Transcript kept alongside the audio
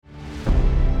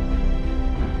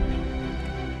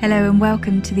Hello and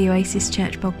welcome to the Oasis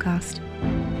Church podcast.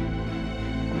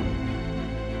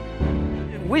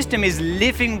 Wisdom is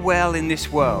living well in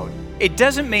this world. It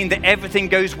doesn't mean that everything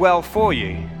goes well for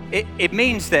you. It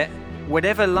means that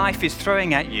whatever life is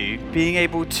throwing at you, being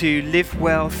able to live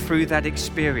well through that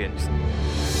experience.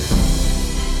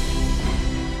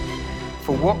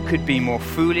 For what could be more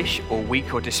foolish or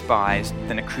weak or despised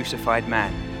than a crucified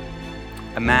man?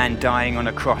 A man dying on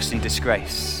a cross in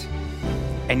disgrace.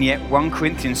 And yet 1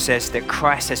 Corinthians says that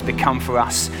Christ has become for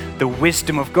us the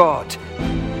wisdom of God.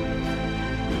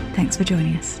 Thanks for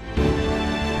joining us.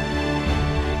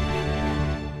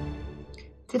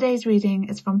 Today's reading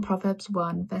is from Proverbs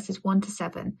 1, verses 1 to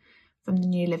 7 from the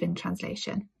New Living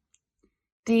Translation.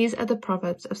 These are the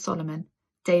Proverbs of Solomon,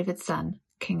 David's son,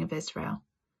 King of Israel.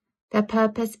 Their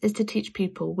purpose is to teach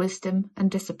people wisdom and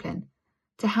discipline,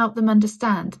 to help them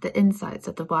understand the insights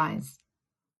of the wise.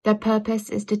 Their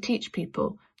purpose is to teach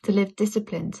people to live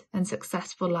disciplined and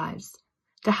successful lives,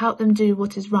 to help them do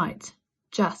what is right,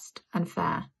 just and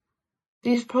fair.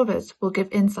 These proverbs will give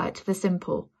insight to the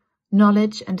simple,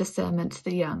 knowledge and discernment to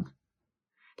the young.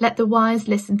 Let the wise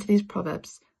listen to these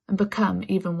proverbs and become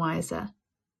even wiser.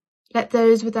 Let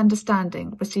those with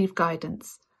understanding receive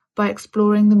guidance by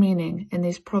exploring the meaning in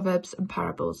these proverbs and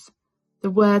parables,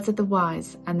 the words of the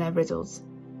wise and their riddles.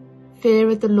 Fear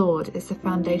of the Lord is the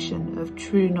foundation of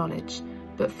true knowledge,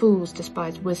 but fools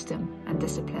despise wisdom and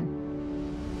discipline.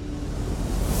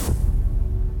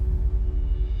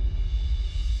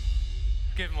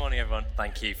 Good morning, everyone.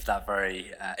 Thank you for that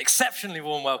very exceptionally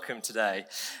warm welcome today.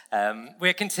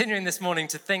 We're continuing this morning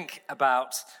to think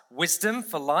about wisdom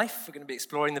for life. We're going to be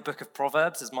exploring the book of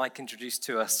Proverbs, as Mike introduced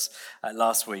to us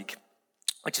last week,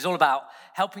 which is all about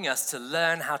helping us to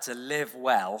learn how to live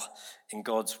well in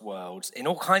God's world in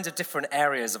all kinds of different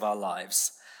areas of our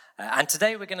lives. And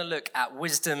today we're going to look at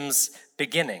wisdom's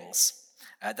beginnings,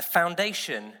 the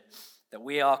foundation that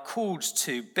we are called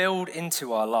to build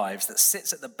into our lives that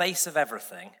sits at the base of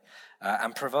everything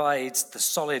and provides the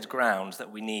solid ground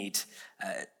that we need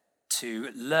to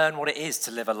learn what it is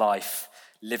to live a life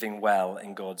living well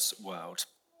in God's world.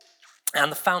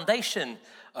 And the foundation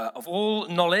of all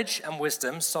knowledge and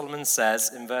wisdom, Solomon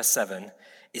says in verse 7,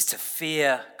 is to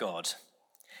fear God.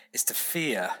 Is to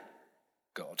fear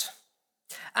God.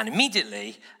 And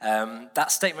immediately,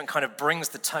 that statement kind of brings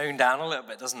the tone down a little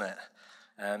bit, doesn't it?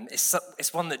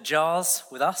 It's one that jars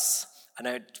with us. I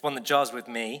know it's one that jars with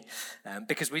me,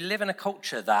 because we live in a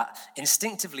culture that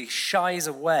instinctively shies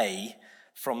away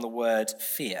from the word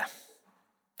fear,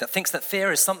 that thinks that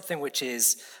fear is something which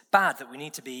is bad, that we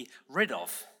need to be rid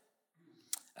of.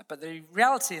 But the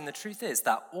reality and the truth is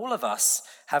that all of us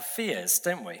have fears,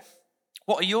 don't we?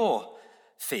 What are your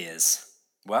fears?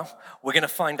 Well, we're going to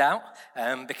find out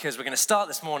because we're going to start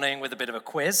this morning with a bit of a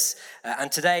quiz.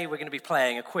 And today we're going to be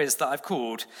playing a quiz that I've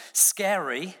called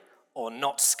Scary or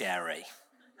Not Scary.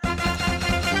 And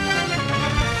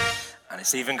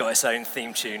it's even got its own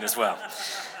theme tune as well.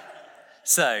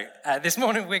 So this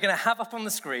morning we're going to have up on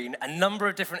the screen a number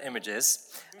of different images.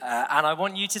 And I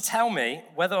want you to tell me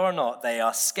whether or not they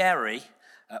are scary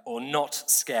or not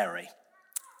scary.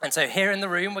 And so here in the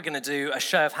room, we're going to do a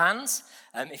show of hands.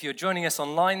 If you're joining us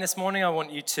online this morning, I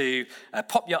want you to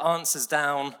pop your answers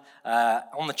down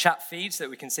on the chat feed so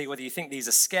that we can see whether you think these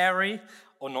are scary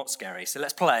or not scary. So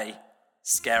let's play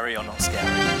Scary or Not Scary.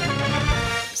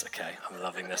 It's okay, I'm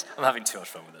loving this. I'm having too much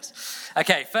fun with this.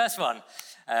 Okay, first one.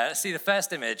 Let's see the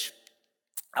first image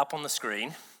up on the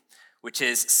screen, which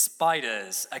is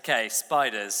spiders. Okay,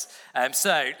 spiders.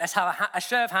 So let's have a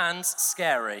show of hands,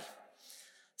 scary.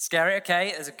 Scary,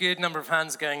 okay, there's a good number of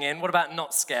hands going in. What about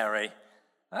not scary?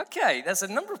 Okay, there's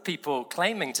a number of people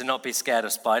claiming to not be scared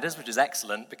of spiders, which is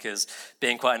excellent because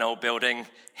being quite an old building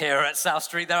here at South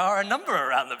Street, there are a number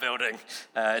around the building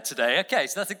today. Okay,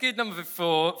 so that's a good number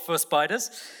for spiders.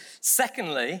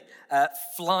 Secondly,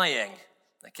 flying.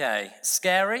 Okay,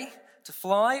 scary to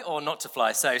fly or not to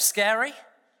fly? So scary?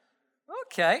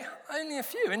 Okay, only a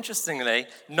few, interestingly.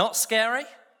 Not scary?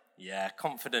 Yeah,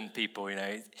 confident people,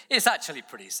 it's actually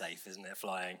pretty safe, isn't it,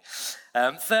 flying?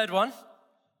 Third one,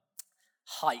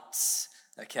 heights.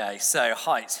 Okay, so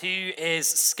heights. Who is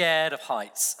scared of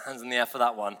heights? Hands in the air for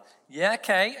that one. Yeah,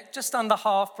 okay, just under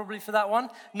half probably for that one.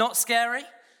 Not scary?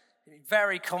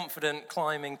 Very confident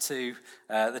climbing to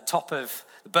the top of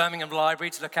the Birmingham Library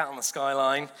to look out on the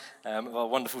skyline of our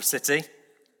wonderful city.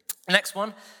 Next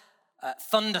one.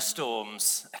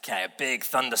 Thunderstorms. Okay, a big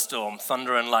thunderstorm,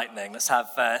 thunder and lightning. Let's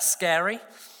have scary.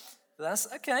 That's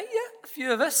okay, yeah, a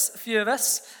few of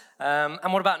us.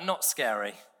 And what about not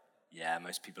scary? Yeah,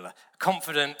 most people are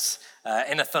confident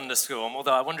in a thunderstorm,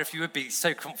 although I wonder if you would be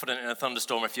so confident in a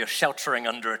thunderstorm if you're sheltering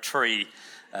under a tree,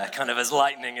 kind of as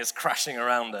lightning is crashing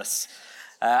around us.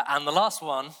 And the last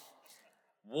one,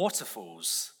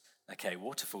 waterfalls. Okay,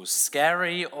 waterfalls.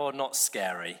 Scary or not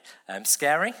scary?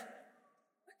 Scary?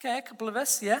 Okay, a couple of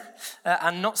us, yeah.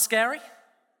 And not scary?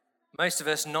 Most of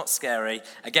us, not scary.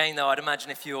 Again, though, I'd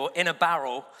imagine if you're in a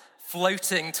barrel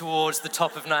floating towards the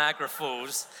top of Niagara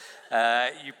Falls,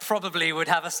 you probably would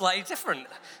have a slightly different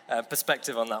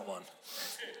perspective on that one.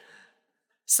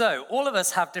 So, all of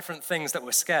us have different things that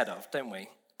we're scared of, don't we?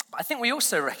 But I think we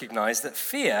also recognize that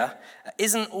fear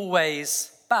isn't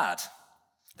always bad.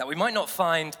 That we might not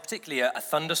find particularly a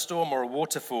thunderstorm or a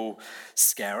waterfall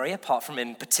scary, apart from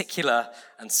in particular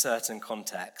and certain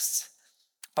contexts.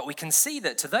 But we can see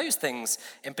that to those things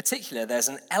in particular, there's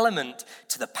an element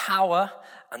to the power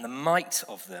and the might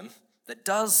of them that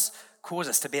does cause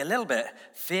us to be a little bit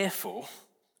fearful,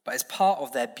 but it's part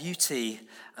of their beauty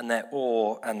and their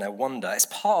awe and their wonder. It's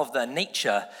part of their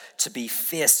nature to be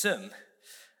fearsome,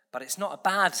 but it's not a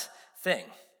bad thing.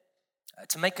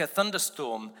 To make a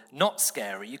thunderstorm not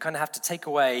scary, you kind of have to take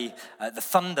away the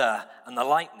thunder and the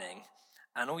lightning,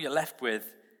 and all you're left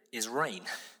with is rain.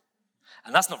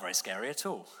 And that's not very scary at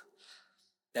all.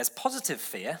 There's positive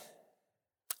fear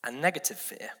and negative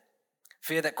fear.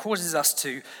 Fear that causes us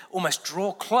to almost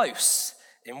draw close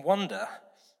in wonder,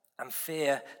 and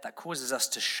fear that causes us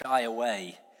to shy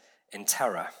away in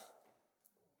terror.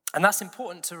 And that's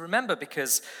important to remember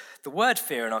because the word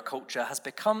fear in our culture has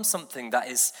become something that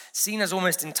is seen as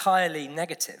almost entirely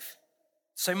negative.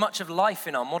 So much of life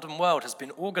in our modern world has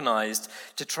been organized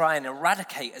to try and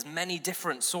eradicate as many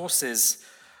different sources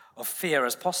of fear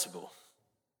as possible.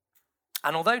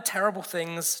 And although terrible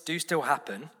things do still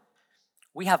happen,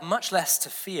 we have much less to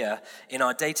fear in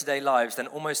our day-to-day lives than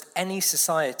almost any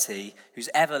society who's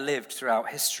ever lived throughout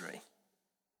history.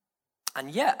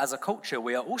 And yet, as a culture,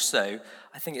 we are also,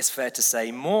 I think it's fair to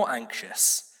say, more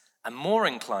anxious and more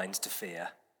inclined to fear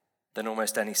than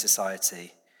almost any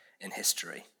society in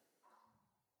history.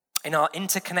 In our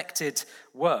interconnected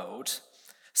world,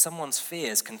 someone's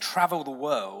fears can travel the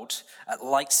world at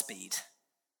light speed.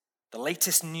 The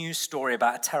latest news story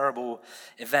about a terrible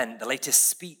event, the latest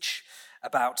speech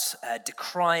about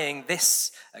decrying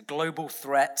this global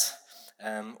threat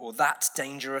or that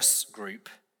dangerous group,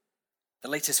 the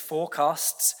latest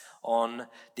forecasts on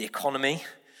the economy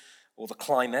or the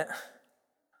climate,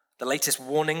 the latest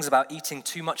warnings about eating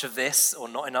too much of this or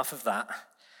not enough of that,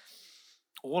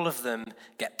 all of them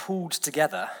get pulled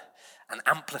together and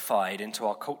amplified into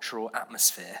our cultural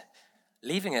atmosphere,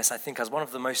 leaving us, I think, as one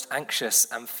of the most anxious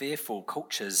and fearful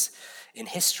cultures in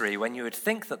history, when you would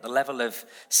think that the level of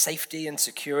safety and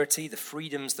security, the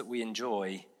freedoms that we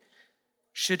enjoy,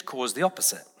 should cause the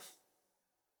opposite.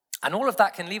 And all of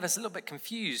that can leave us a little bit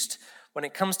confused when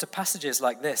it comes to passages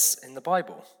like this in the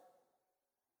Bible.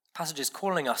 Passages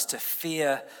calling us to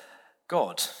fear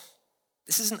God.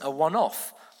 This isn't a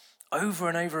one-off. Over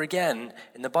and over again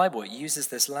in the Bible, it uses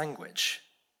this language.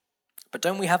 But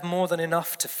don't we have more than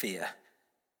enough to fear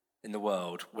in the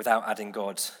world without adding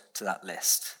God to that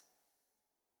list?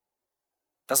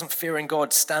 Doesn't fearing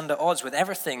God stand at odds with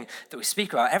everything that we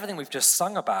speak about, everything we've just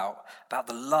sung about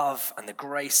the love and the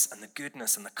grace and the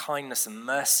goodness and the kindness and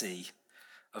mercy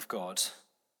of God?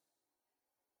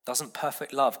 Doesn't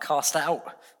perfect love cast out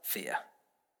fear?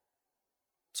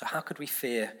 So how could we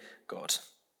fear God?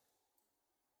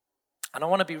 And I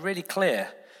want to be really clear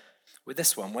with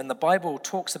this one. When the Bible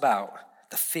talks about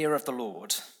the fear of the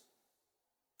Lord,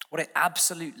 what it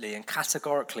absolutely and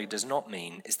categorically does not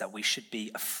mean is that we should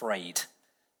be afraid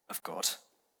of God.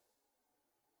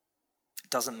 It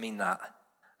doesn't mean that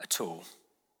at all.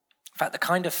 In fact, the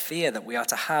kind of fear that we are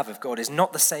to have of God is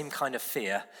not the same kind of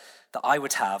fear that I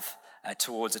would have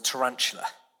towards a tarantula,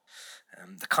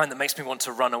 the kind that makes me want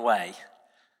to run away,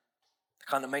 the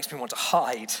kind that makes me want to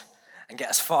hide and get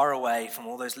as far away from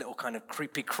all those little kind of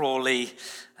creepy crawly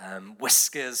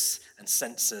whiskers and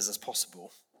sensors as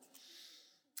possible.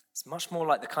 It's much more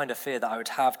like the kind of fear that I would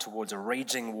have towards a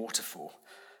raging waterfall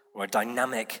or a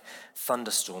dynamic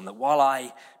thunderstorm, that while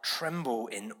I tremble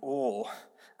in awe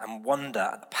and wonder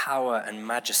at the power and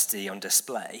majesty on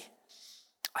display,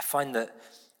 I find that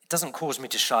it doesn't cause me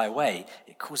to shy away,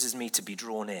 it causes me to be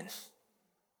drawn in,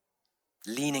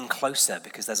 leaning closer,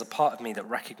 because there's a part of me that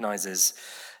recognizes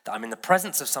that I'm in the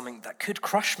presence of something that could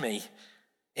crush me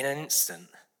in an instant,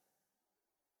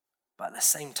 but at the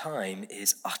same time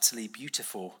is utterly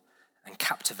beautiful and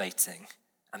captivating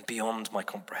and beyond my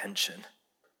comprehension.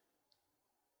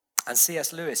 And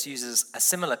C.S. Lewis uses a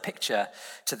similar picture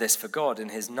to this for God in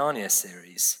his Narnia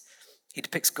series. He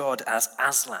depicts God as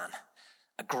Aslan,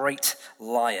 a great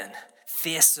lion,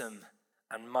 fearsome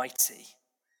and mighty,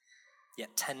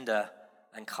 yet tender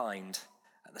and kind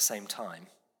at the same time.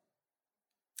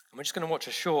 And we're just going to watch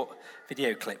a short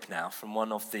video clip now from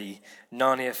one of the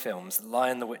Narnia films, The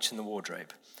Lion, the Witch and the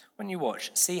Wardrobe. When you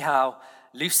watch, see how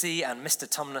Lucy and Mr.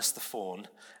 Tumnus the Fawn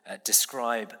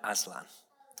describe Aslan.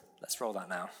 Let's roll that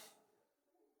now.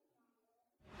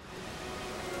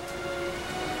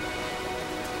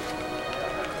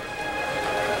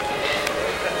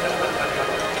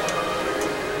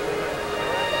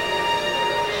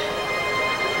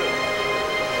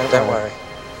 Don't worry.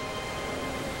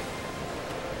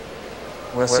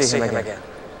 We'll see him again.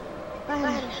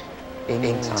 When?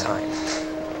 In time.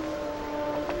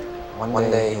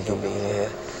 One day he'll be here,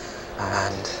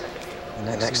 and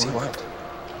the next he won't.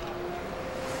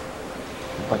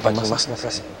 But you mustn't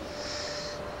press him.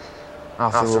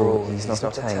 After all, he's not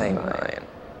a tame lion.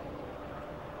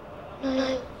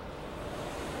 No.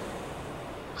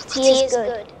 But he is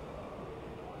good.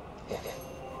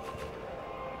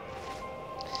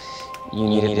 You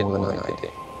need it more than I do.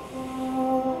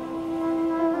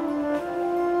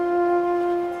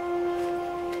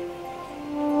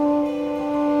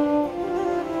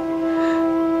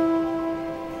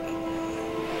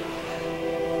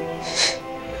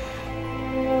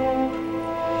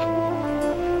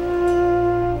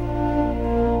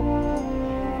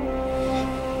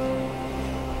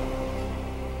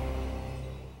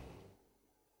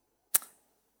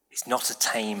 He's not a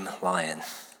tame lion,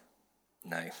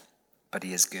 no, but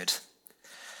he is good.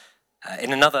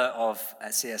 In another of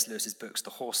C.S. Lewis's books,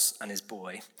 The Horse and His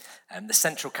Boy, the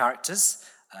central characters,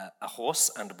 a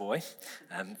horse and a boy,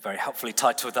 very helpfully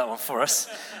titled that one for us,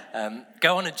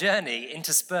 go on a journey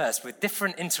interspersed with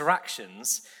different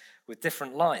interactions with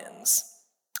different lions,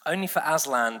 only for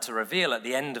Aslan to reveal at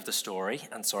the end of the story,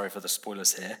 and sorry for the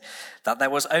spoilers here, that there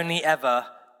was only ever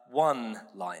one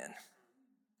lion,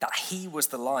 that he was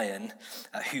the lion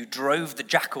who drove the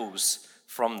jackals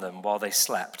from them while they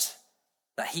slept,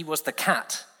 that he was the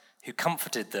cat who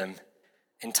comforted them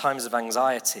in times of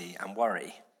anxiety and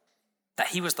worry, that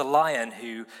he was the lion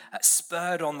who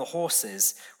spurred on the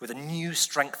horses with a new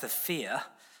strength of fear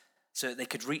so that they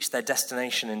could reach their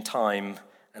destination in time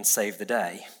and save the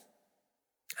day.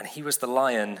 And he was the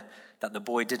lion that the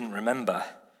boy didn't remember,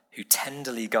 who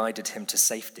tenderly guided him to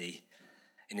safety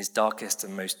in his darkest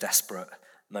and most desperate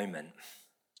moment.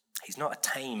 He's not a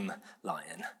tame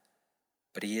lion,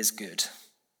 but he is good.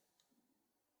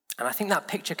 And I think that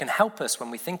picture can help us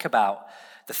when we think about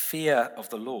the fear of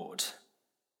the Lord,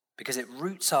 because it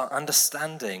roots our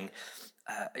understanding,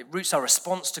 it roots our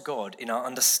response to God in our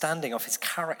understanding of his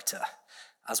character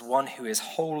as one who is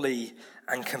wholly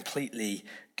and completely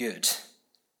good.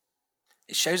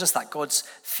 It shows us that God's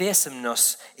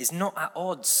fearsomeness is not at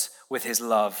odds with his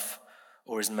love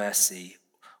or his mercy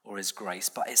or his grace,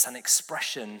 but it's an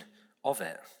expression of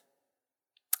it.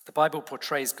 The Bible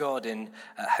portrays God in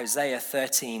Hosea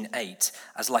 13:8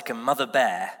 as like a mother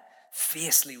bear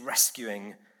fiercely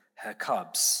rescuing her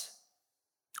cubs.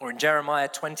 Or in Jeremiah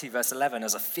 20 verse 11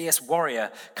 as a fierce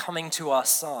warrior coming to our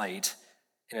side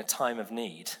in a time of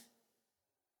need.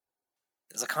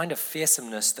 There's a kind of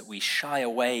fearsomeness that we shy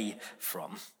away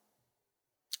from,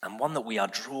 and one that we are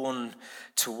drawn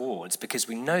towards because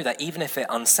we know that even if it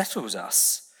unsettles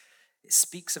us, it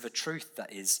speaks of a truth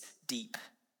that is deep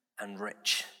and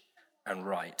rich and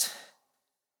right.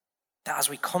 That as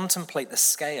we contemplate the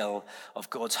scale of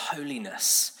God's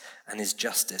holiness and his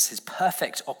justice, his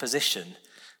perfect opposition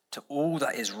to all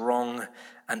that is wrong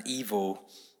and evil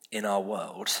in our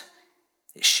world,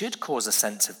 it should cause a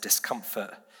sense of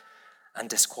discomfort and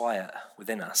disquiet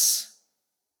within us.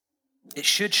 It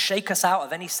should shake us out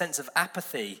of any sense of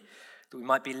apathy that we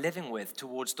might be living with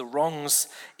towards the wrongs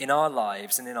in our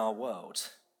lives and in our world.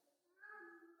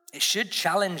 It should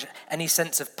challenge any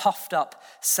sense of puffed up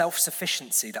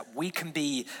self-sufficiency that we can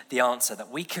be the answer,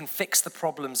 that we can fix the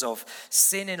problems of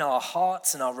sin in our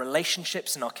hearts and our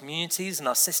relationships and our communities and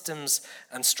our systems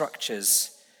and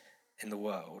structures in the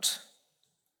world.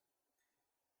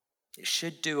 It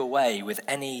should do away with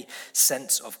any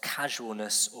sense of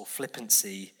casualness or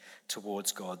flippancy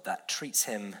towards God that treats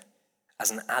him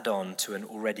as an add-on to an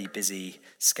already busy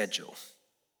schedule.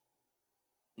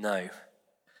 No,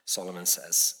 Solomon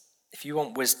says, if you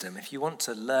want wisdom, if you want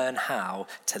to learn how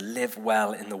to live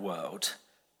well in the world,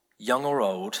 young or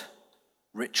old,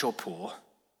 rich or poor,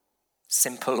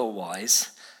 simple or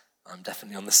wise, I'm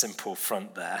definitely on the simple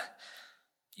front there,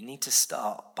 you need to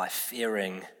start by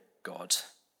fearing God,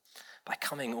 by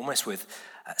coming almost with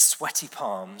sweaty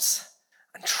palms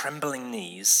and trembling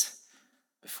knees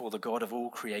before the God of all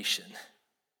creation,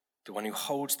 the one who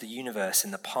holds the universe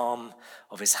in the palm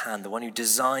of his hand, the one who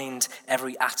designed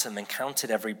every atom and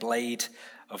counted every blade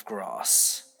of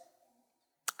grass,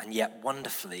 and yet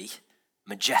wonderfully,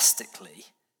 majestically,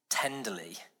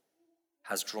 tenderly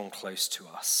has drawn close to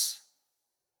us.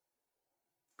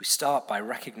 We start by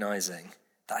recognizing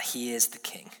that he is the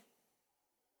King,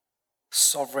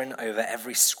 sovereign over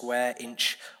every square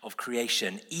inch of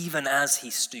creation, even as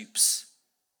he stoops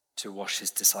to wash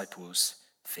his disciples'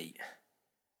 feet.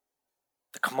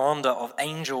 The commander of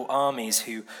angel armies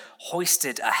who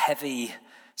hoisted a heavy,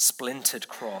 splintered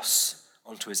cross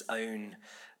onto his own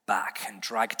back and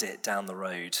dragged it down the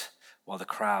road while the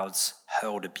crowds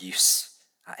hurled abuse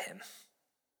at him.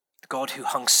 The God who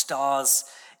hung stars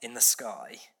in the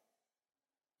sky,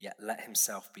 yet let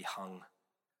himself be hung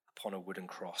upon a wooden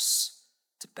cross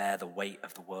to bear the weight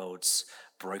of the world's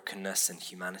brokenness and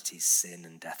humanity's sin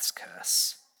and death's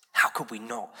curse. How could we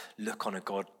not look on a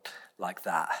God like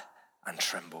that and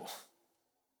tremble?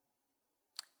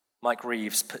 Mike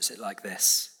Reeves puts it like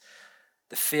this: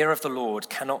 the fear of the Lord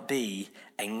cannot be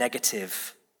a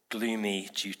negative, gloomy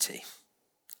duty.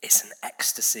 It's an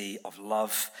ecstasy of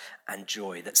love and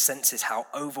joy that senses how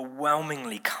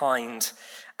overwhelmingly kind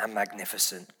and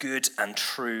magnificent, good and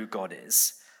true God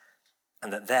is,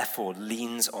 and that therefore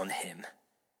leans on him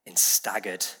in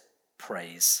staggered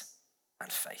praise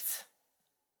and faith.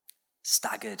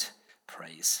 Staggered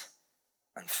praise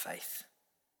and faith.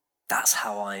 That's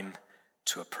how I'm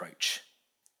to approach.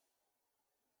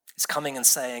 It's coming and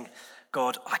saying,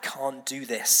 God, I can't do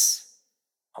this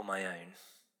on my own.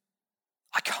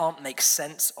 I can't make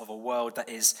sense of a world that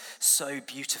is so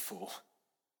beautiful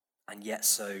and yet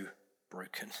so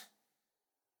broken.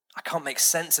 I can't make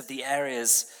sense of the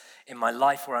areas in my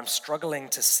life where I'm struggling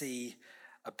to see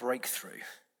a breakthrough,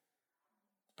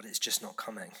 but it's just not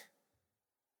coming.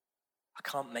 I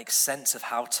can't make sense of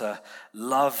how to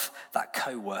love that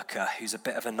co-worker who's a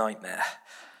bit of a nightmare,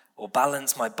 or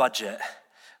balance my budget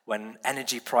when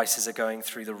energy prices are going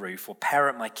through the roof, or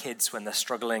parent my kids when they're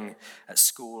struggling at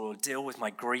school, or deal with my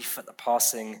grief at the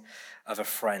passing of a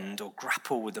friend, or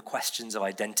grapple with the questions of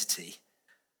identity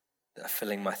that are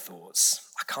filling my thoughts.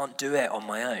 I can't do it on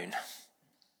my own.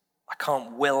 I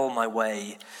can't will my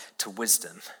way to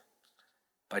wisdom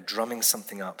by drumming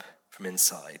something up from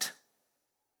inside.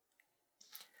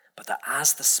 But that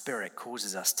as the Spirit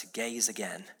causes us to gaze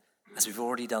again, as we've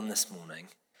already done this morning,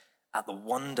 at the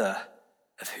wonder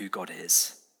of who God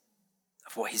is,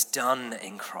 of what he's done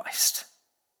in Christ,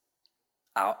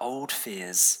 our old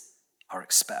fears are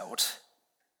expelled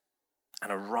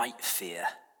and a right fear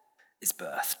is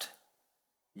birthed.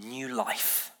 New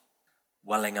life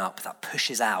welling up that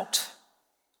pushes out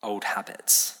old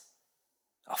habits,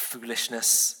 our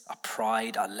foolishness, our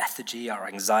pride, our lethargy, our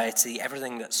anxiety,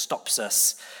 everything that stops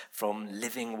us from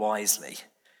living wisely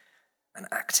and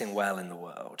acting well in the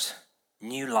world.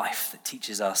 New life that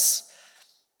teaches us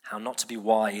how not to be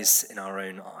wise in our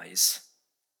own eyes,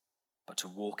 but to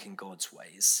walk in God's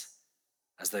ways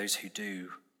as those who do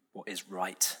what is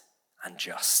right and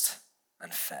just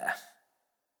and fair.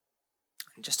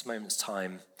 In just a moment's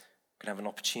time, we're going to have an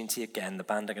opportunity again. The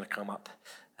band are going to come up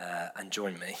and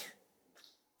join me.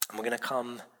 And we're going to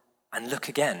come and look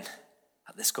again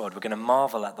at this God. We're going to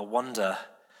marvel at the wonder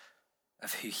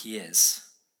of who he is.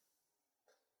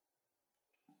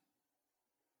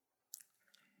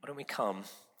 Why don't we come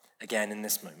again in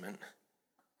this moment?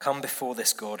 Come before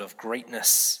this God of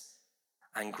greatness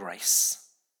and grace.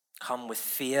 Come with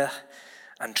fear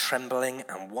and trembling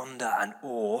and wonder and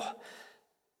awe,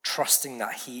 trusting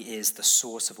that he is the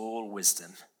source of all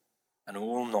wisdom and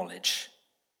all knowledge,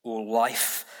 all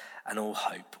life and all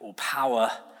hope, all power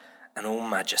and all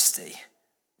majesty,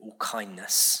 all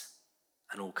kindness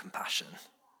and all compassion.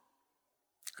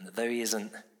 And that though he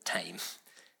isn't tame,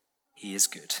 he is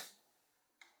good.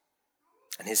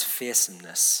 And his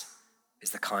fearsomeness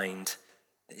is the kind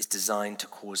that is designed to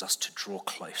cause us to draw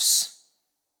close,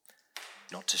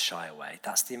 not to shy away.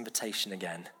 That's the invitation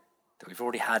again that we've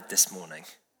already had this morning.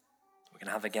 We're going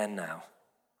to have again now.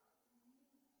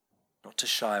 Not to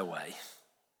shy away,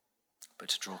 but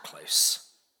to draw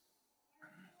close.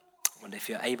 And if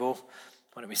you're able,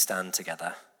 why don't we stand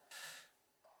together?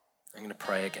 I'm going to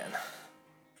pray again.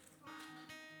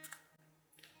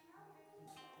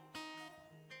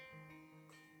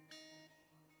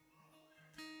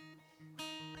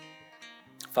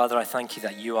 Father, I thank you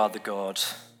that you are the God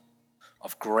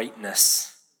of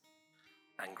greatness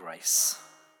and grace.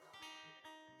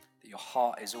 That your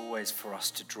heart is always for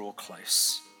us to draw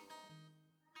close.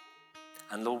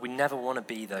 And Lord, we never want to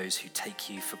be those who take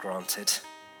you for granted,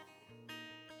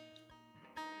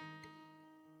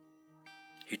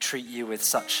 who treat you with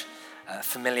such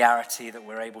familiarity that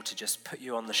we're able to just put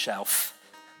you on the shelf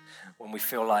when we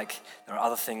feel like there are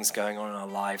other things going on in our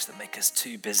lives that make us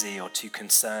too busy or too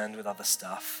concerned with other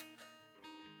stuff.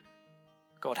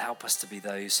 God, help us to be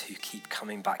those who keep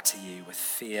coming back to you with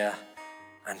fear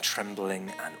and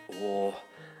trembling and awe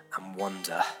and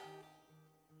wonder.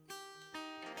 Who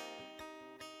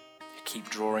keep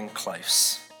drawing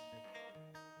close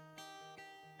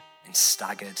in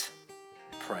staggered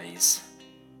praise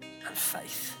and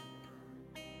faith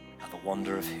at the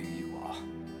wonder of who you are.